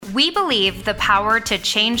We believe the power to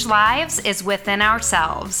change lives is within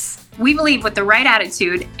ourselves. We believe with the right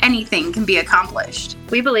attitude, anything can be accomplished.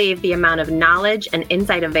 We believe the amount of knowledge and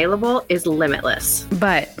insight available is limitless.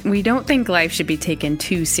 But we don't think life should be taken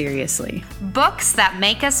too seriously. Books that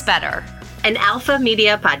make us better. An Alpha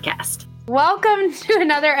Media podcast. Welcome to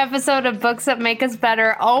another episode of Books That Make Us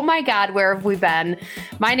Better. Oh my God, where have we been?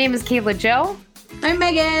 My name is Kayla Jo. I'm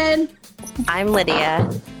Megan. I'm Lydia.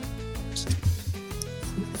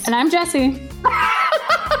 And I'm Jessie.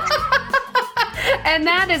 And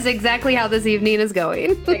that is exactly how this evening is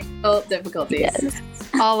going. Technical difficulties. Yes.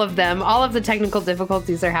 All of them. All of the technical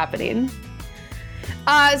difficulties are happening.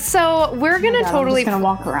 So we're going to totally... I'm just going to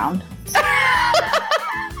walk around.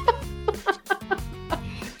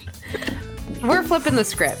 We're flipping the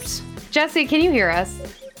script. Jessie, can you hear us?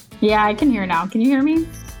 Yeah, I can hear now. Can you hear me?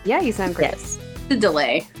 Yeah, you sound great. Yes. The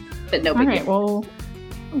delay, but no big All right, well,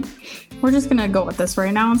 we're just going to go with this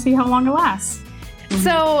right now and see how long it lasts.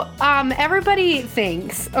 So, everybody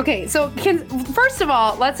thinks... Okay, so first of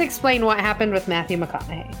all, let's explain what happened with Matthew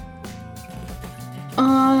McConaughey.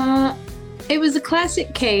 It was a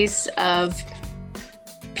classic case of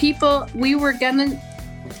people, there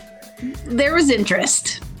was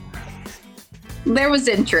interest. And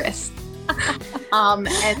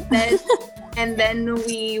then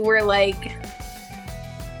we were like,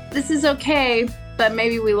 this is okay, but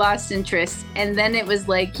maybe we lost interest. And then it was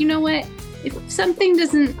like, you know what? If something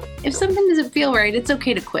doesn't feel right, it's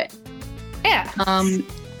okay to quit. Yeah.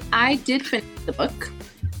 I did finish the book,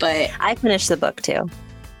 but I finished the book too.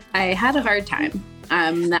 I had a hard time.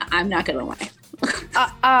 I'm not gonna lie.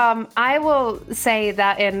 I will say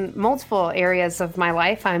that in multiple areas of my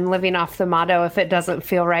life, I'm living off the motto, if it doesn't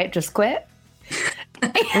feel right, just quit.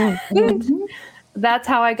 That's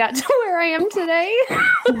how I got to where I am today.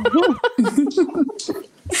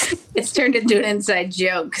 It's turned into an inside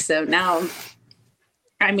joke. So now,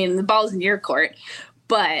 I mean, the ball's in your court.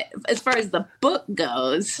 But as far as the book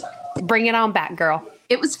goes, Bring it on back, girl.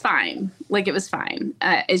 it was fine. It was fine.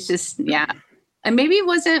 It's just, yeah. And maybe it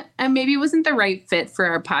wasn't the right fit for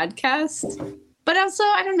our podcast. But also,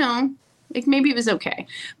 I don't know. Maybe it was okay.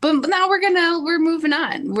 But now we're moving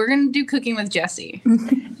on. We're gonna do Cooking with Jessie.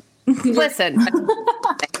 Listen,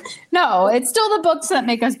 No, it's still the books that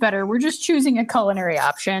make us better. We're just choosing a culinary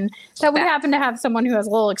option that we happen to have someone who has a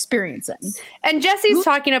little experience in. and Jessie's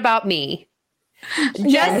talking about me.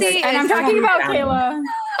 Yes, Jessie and I'm is talking about Kayla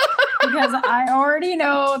because I already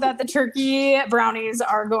know that the turkey brownies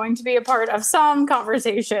are going to be a part of some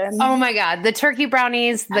conversation. Oh my God, the turkey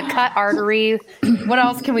brownies, the cut artery. What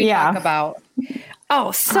else can we talk about?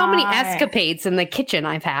 Oh, so many escapades in the kitchen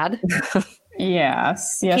I've had.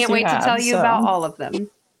 Yes. Can't wait to tell you about all of them.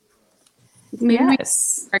 Maybe we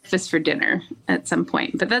Yes. breakfast for dinner at some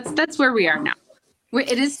point. But that's where we are now.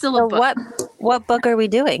 It is still a So book. what book are we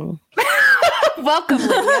doing? Welcome,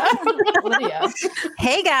 Lydia.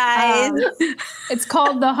 Hey guys. It's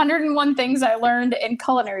called The 101 Things I Learned in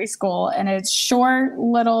Culinary School, and it's short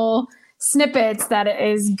little snippets that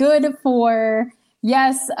is good for,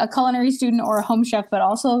 yes, a culinary student or a home chef, but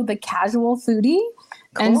also the casual foodie.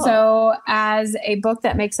 Cool. And so as a book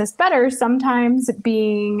that makes us better, sometimes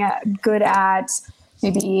being good at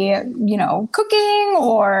maybe, cooking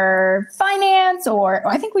or finance, or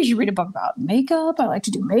I think we should read a book about makeup. I like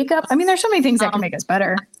to do makeup. I mean, there's so many things that can make us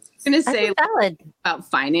better. I'm going to say Salad. about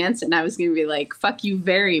finance, and I was going to be like, fuck you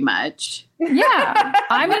very much. Yeah.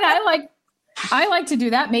 I mean, I like to do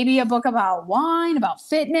that. Maybe a book about wine, about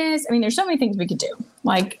fitness. I mean, there's so many things we could do.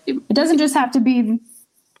 Like, it doesn't just have to be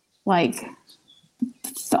like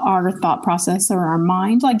our thought process or our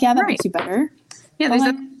mind. Like, yeah, that makes you better. Yeah, But,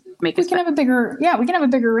 there's like, make we us can better. have a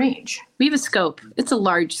bigger range. We have a scope. It's a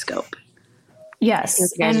large scope. Yes. What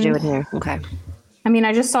you guys And, doing here? Okay. I mean,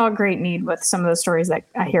 I just saw a great need with some of the stories that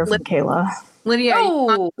I hear from Kayla. Lydia, are you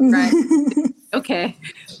along for the ride? Okay.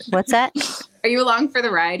 What's that? Are you along for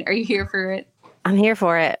the ride? Are you here for it? I'm here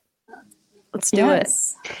for it. Let's do it.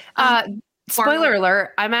 Spoiler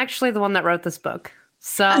alert, I'm actually the one that wrote this book.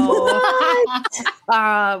 So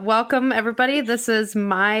welcome everybody. This is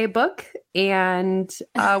my book and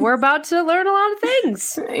we're about to learn a lot of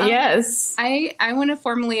things. Yes. I want to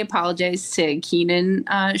formally apologize to Keenan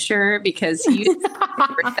Sure because he's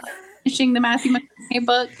finishing the Matthew McConaughey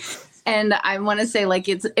book. And I want to say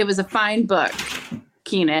it was a fine book,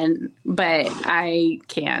 Keenan, but I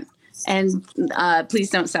can't. And please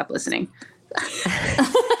don't stop listening.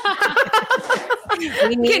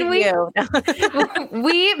 We need you.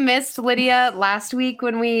 We missed Lydia last week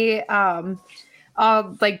when we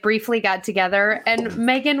briefly got together, and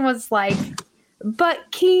Megan was like, "But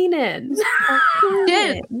Keenan."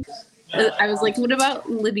 I was like, what about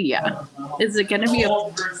Lydia? Is it going to be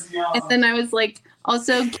And then I was like,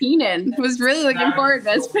 also Keenan was really looking forward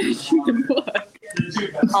to us finishing the book.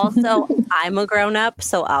 Also, I'm a grown up,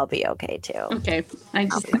 so I'll be okay too. Okay. I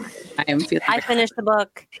am feeling I finished the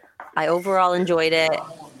book. I overall enjoyed it.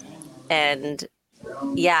 And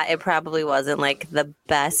yeah, it probably wasn't like the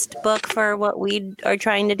best book for what we are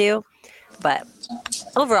trying to do. But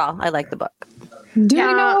overall, I like the book. Do we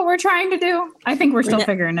know what we're trying to do? I think we're still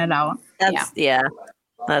figuring it out.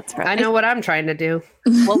 That's right. I know what I'm trying to do.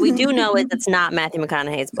 What we do know is it's not Matthew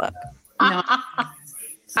McConaughey's book. no.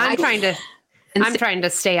 I'm trying to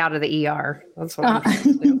stay out of the ER. That's what I'm trying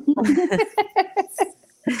to do.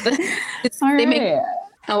 All They right. make-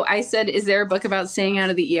 Oh, I said, is there a book about staying out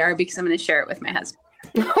of the ER? Because I'm going to share it with my husband.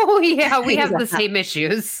 Oh yeah, we have the same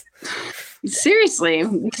issues. Seriously,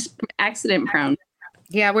 just accident prone.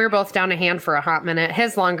 Yeah, we were both down a hand for a hot minute.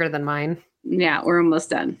 His longer than mine. Yeah, we're almost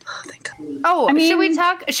done. Oh, thank God. Oh, I mean-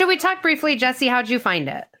 should we talk briefly, Jesse? How'd you find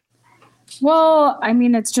it? Well, I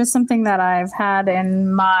mean, it's just something that I've had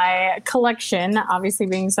in my collection, obviously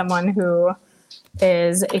being someone who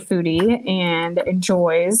is a foodie and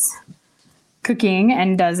enjoys cooking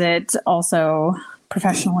and does it also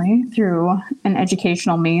professionally through an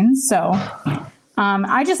educational means. So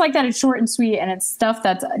I just like that it's short and sweet, and it's stuff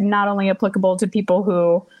that's not only applicable to people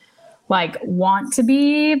who like want to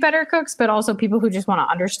be better cooks, but also people who just want to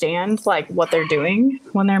understand like what they're doing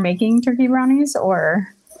when they're making turkey brownies or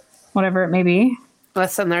whatever it may be.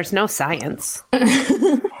 Listen, there's no science.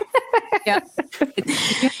 Yeah.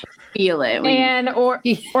 Feel it. when you- And or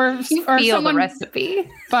You or feel the someone recipe.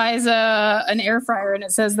 buys an air fryer and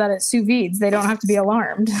it says that it sous vides, they don't have to be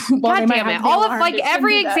alarmed. Well, they God might damn have it. to be All of alarmed. like It shouldn't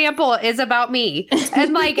every do that. example is about me.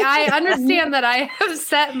 And like I understand that I have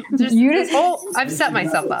set just You this did- whole I've set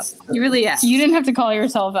myself up. You really, You didn't have to call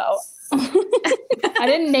yourself out. I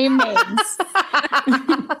didn't name names.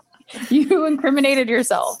 You incriminated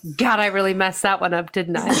yourself. God, I really messed that one up,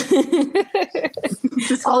 didn't I?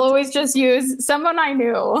 I'll always just use someone I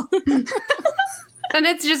knew. And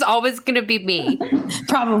it's just always gonna be me.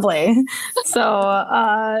 Probably.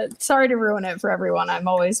 So sorry to ruin it for everyone. I'm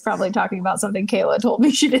always probably talking about something Kayla told me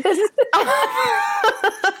she did.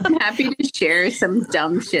 I'm happy to share some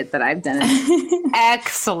dumb shit that I've done.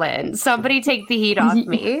 Excellent. Somebody take the heat off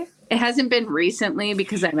me. It hasn't been recently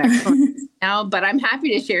because I'm excellent now, but I'm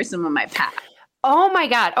happy to share some of my past. Oh my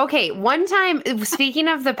God. Okay. One time, speaking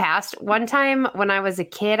of the past, one time when I was a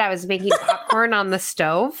kid, I was making popcorn on the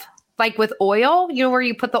stove, like with oil, you know, where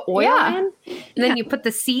you put the oil Yeah. in and then you put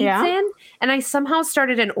the seeds Yeah. in. And I somehow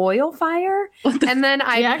started an oil fire. And then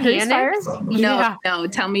I grease panicked. fire? Yeah. No,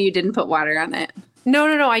 tell me you didn't put water on it. No,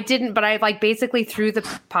 I didn't. But I like basically threw the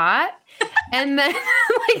pot and then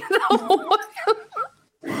like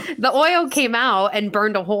the oil came out and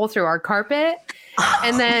burned a hole through our carpet.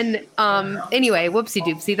 And then, anyway, whoopsie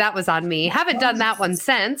doopsie, that was on me. Haven't done that one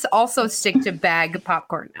since. Also stick to bag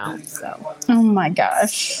popcorn now. So, Oh my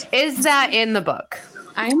gosh. is that in the book?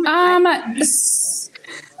 I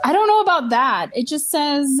don't know about that. It just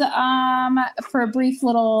says, for a brief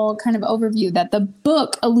little kind of overview, that the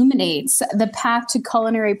book illuminates the path to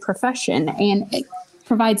culinary profession and it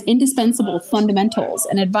provides indispensable fundamentals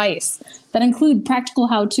and advice that include practical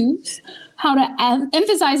how-tos, how to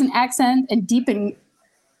emphasize and accent and deepen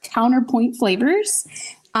counterpoint flavors,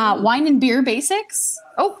 wine and beer basics,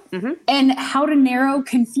 and how to narrow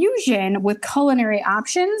confusion with culinary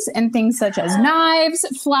options and things such as knives,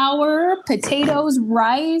 flour, potatoes,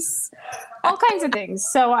 rice, all kinds of things.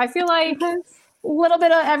 So I feel like a little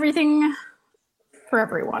bit of everything for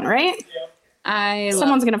everyone, right?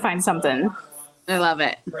 Someone's going to find something. I love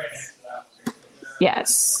it.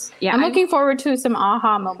 Yes. Yeah, I'm looking forward to some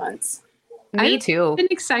aha moments. Me too. It's been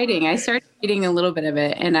exciting. I started reading a little bit of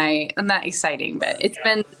it, and I'm not exciting, but it's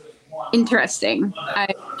been interesting.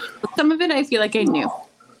 Some of it I feel like I knew,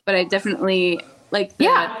 but I definitely like.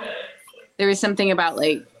 There was something about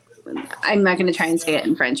like, I'm not going to try and say it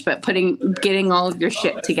in French, but getting all of your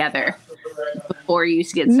shit together before you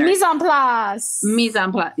get started. Mise en place. Mise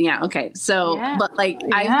en place. Yeah. Okay. So, but like,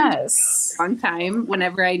 Yes. long time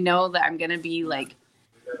whenever I know that I'm going to be like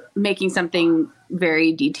making something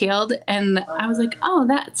very detailed. And I was like, oh,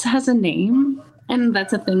 that has a name. And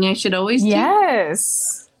that's a thing I should always do.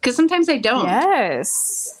 Yes. Because sometimes I don't.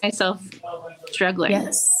 Yes. Myself struggling.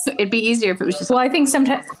 Yes. So it'd be easier if it was just Well, I think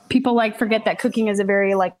sometimes people like forget that cooking is a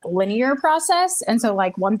very like linear process. And so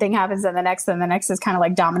like one thing happens and the next is kind of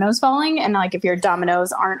like dominoes falling. And like if your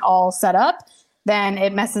dominoes aren't all set up, then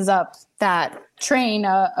it messes up that train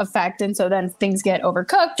effect. And so then things get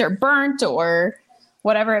overcooked or burnt or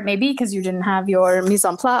whatever it may be because you didn't have your mise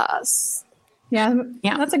en place. Yeah,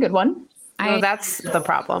 Yeah. that's a good one. Oh, that's the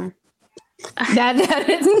problem. That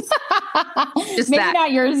is Just maybe that.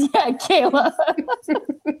 not yours, yeah, Kayla.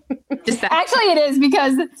 Just that. Actually, it is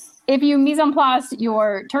because if you mise en place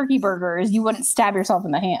your turkey burgers, you wouldn't stab yourself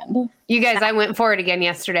in the hand. You guys, I went for it again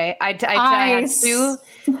yesterday. I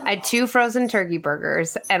had two frozen turkey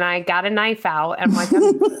burgers, and I got a knife out, and I'm like,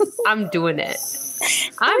 I'm doing it.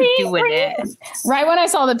 I'm doing it. Right when I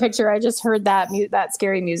saw the picture, I just heard that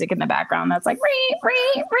scary music in the background. That's like, ree,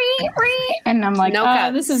 ree, ree, ree. And I'm like, No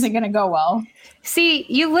cuts. this isn't going to go well. See,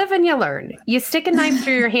 you live and you learn. You stick a knife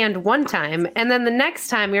through your hand one time, and then the next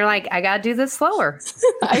time you're like, I got to do this slower.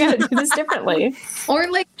 I got to do this differently.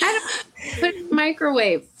 Or like, I don't put it in the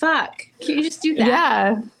microwave. Fuck. Can you just do that?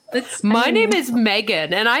 Yeah. My name is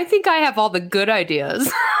Megan, and I think I have all the good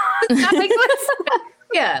ideas.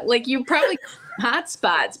 Yeah, like you probably hot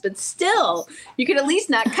spots, but still, you could at least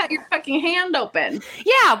not cut your fucking hand open.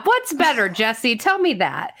 Yeah, what's better, Jesse? Tell me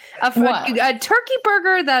that. A turkey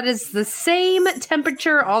burger that is the same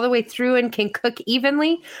temperature all the way through and can cook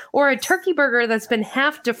evenly, or a turkey burger that's been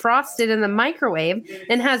half defrosted in the microwave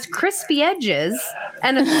and has crispy edges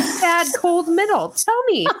and a sad cold middle? Tell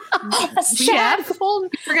me, chef.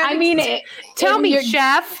 I mean, Tell me,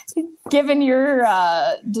 chef. Given your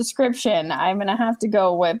description, I'm going to have to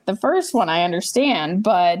go with the first one. I understand,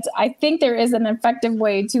 but I think there is an effective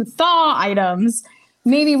way to thaw items,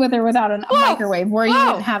 maybe with or without a microwave, where you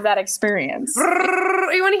wouldn't have that experience.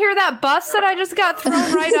 You want to hear that bus that I just got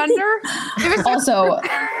thrown right under? Also,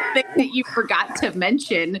 Thing that you forgot to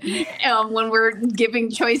mention when we're giving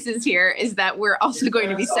choices here is that we're also going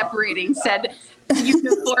to be separating said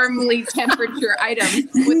uniformly temperature items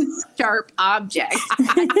with sharp objects.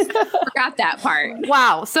 I forgot that part.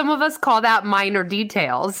 Wow, some of us call that minor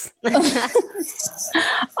details.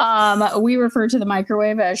 we refer to the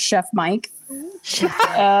microwave as Chef Mike.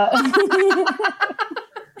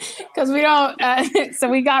 Because we don't, so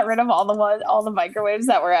we got rid of all the microwaves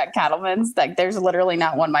that were at Cattleman's. Like, there's literally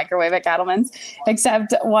not one microwave at Cattleman's,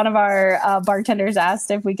 except one of our bartenders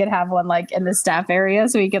asked if we could have one like in the staff area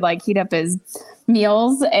so he could like heat up his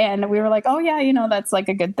meals, and we were like, oh yeah, that's like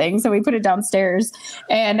a good thing, so we put it downstairs,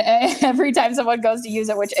 and every time someone goes to use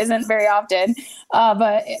it, which isn't very often,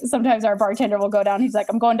 but sometimes our bartender will go down, he's like,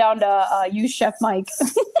 I'm going down to use Chef Mike.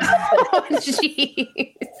 Oh,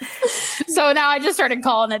 jeez. So now I just started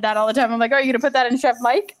calling it that all the time. I'm like, are you gonna put that in Chef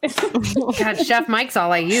Mike? God, Chef Mike's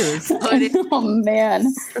all I use. Oh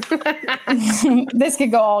man. This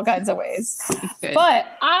could go all kinds of ways. Good.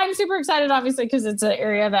 But I'm super excited, obviously, because it's an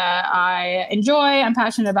area that I enjoy, I'm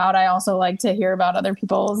passionate about. I also like to hear about other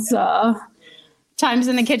people's times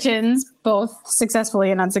in the kitchens, both successfully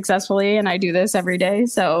and unsuccessfully, and I do this every day.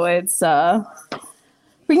 So it's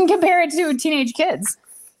we can compare it to teenage kids.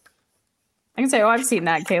 I can say, oh, I've seen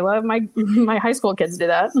that, Kayla. My high school kids do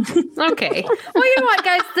that. Okay. Well, you know what,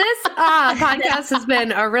 guys? This podcast has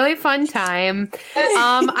been a really fun time.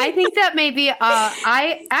 I think that maybe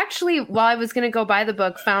I actually, while I was going to go buy the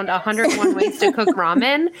book, found 101 Ways to Cook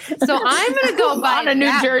Ramen. So I'm going to go buy on a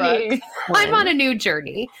new journey. Book. I'm on a new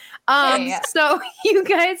journey. Yeah. So you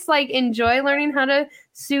guys enjoy learning how to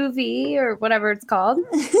sous vide or whatever it's called.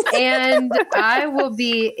 And I will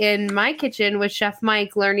be in my kitchen with Chef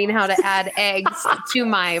Mike learning how to add eggs to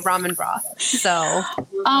my ramen broth. So,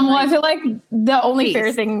 well, I feel like the only Please.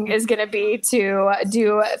 fair thing is going to be to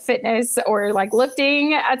do fitness or like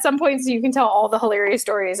lifting at some point, so you can tell all the hilarious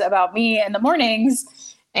stories about me in the mornings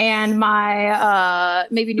and my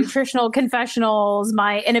maybe nutritional confessionals,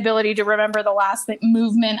 my inability to remember the last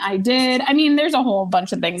movement I did. I mean, there's a whole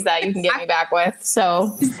bunch of things that you can get me back with.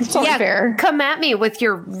 So it's totally fair. Come at me with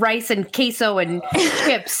your rice and queso and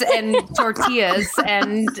chips and tortillas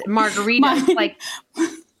and margaritas.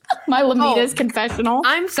 My Lamitas confessional.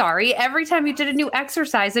 I'm sorry. Every time you did a new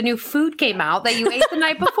exercise, a new food came out that you ate the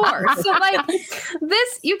night before. So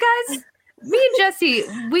this, you guys, me and Jesse,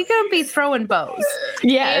 we gonna be throwing bows.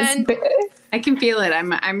 Yes. And I can feel it.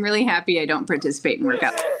 I'm really happy I don't participate in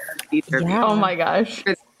workout. Oh my gosh.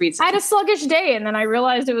 I had a sluggish day, and then I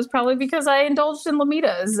realized it was probably because I indulged in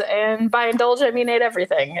Lamitas, and by indulge I mean ate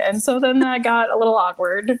everything, and so then that got a little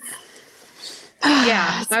awkward.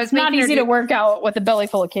 yeah, I was It's not easy to work out with a belly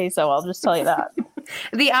full of queso, I'll just tell you that.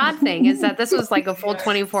 The odd thing is that this was a full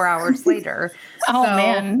 24 hours later. Oh So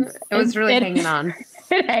man, it was really hanging on.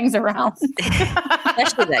 It hangs around.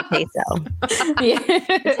 Especially that queso.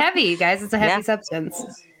 It's heavy, you guys. It's a heavy substance.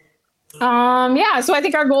 So I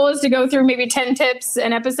think our goal is to go through maybe 10 tips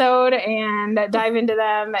an episode and dive into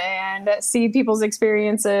them and see people's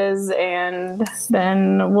experiences, and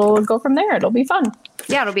then we'll go from there. It'll be fun.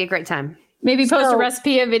 Yeah, it'll be a great time. Maybe post a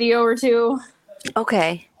recipe, a video or two.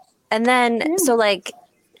 Okay. And then, so like,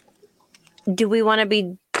 do we want to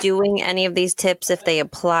be doing any of these tips if they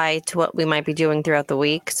apply to what we might be doing throughout the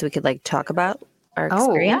week, so we could like talk about our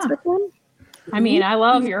experience with them? I mean, I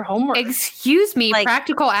love your homework. Excuse me, Like-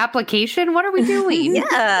 practical application? What are we doing?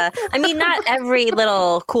 Yeah. I mean, not every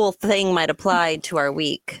little cool thing might apply to our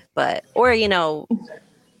week, but, or, you know,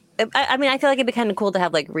 I mean, I feel like it'd be kind of cool to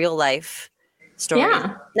have like real life stories.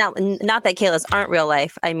 Yeah. Now, not that Kayla's aren't real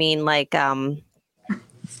life. I mean, like,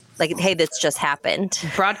 hey, this just happened.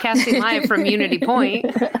 Broadcasting live from Unity Point.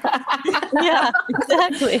 Yeah,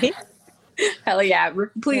 exactly. Hell yeah.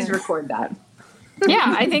 Please record that.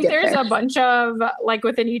 Yeah, I think Get there's there. a bunch of like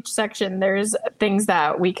within each section, there's things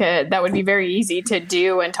that that would be very easy to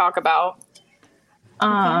do and talk about.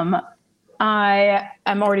 I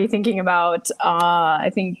am already thinking about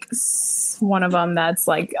I think one of them that's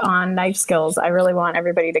like on knife skills. I really want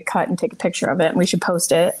everybody to cut and take a picture of it, and we should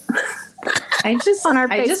post it. I just On our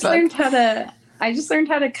Facebook. I just learned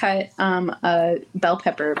how to cut a bell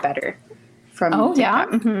pepper better from TikTok.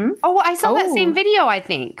 Mm-hmm. Oh, I saw that Oh. same video, I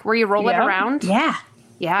think, where you roll it Yeah. around. Yeah.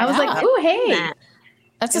 Yeah. I was like, oh, hey. That.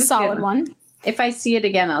 That's a It was solid good. one. If I see it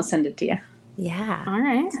again, I'll send it to you. Yeah. All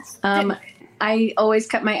right. I always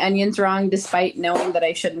cut my onions wrong, despite knowing that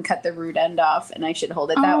I shouldn't cut the root end off and I should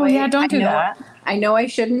hold it that Oh way. yeah, don't I do know- that. I know I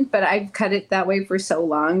shouldn't, but I've cut it that way for so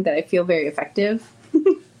long that I feel very effective.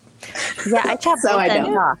 Yeah, I chopped So both I ends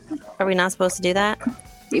don't. off. Are we not supposed to do that?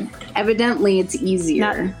 Evidently, it's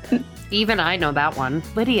easier. Even I know that one.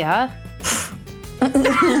 Lydia.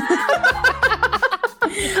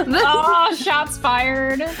 Oh, shots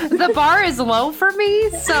fired. The bar is low for me,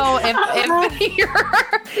 so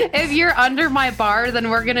if you're under my bar, then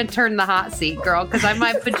we're gonna turn the hot seat, girl, because I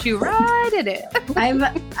might put you right in it.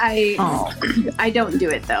 I don't do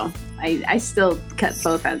it though. I still cut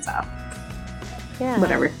both ends off. Yeah.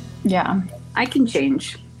 Whatever. Yeah. I can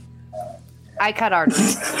change. I cut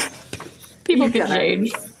ours. People You can got it.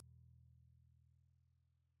 change.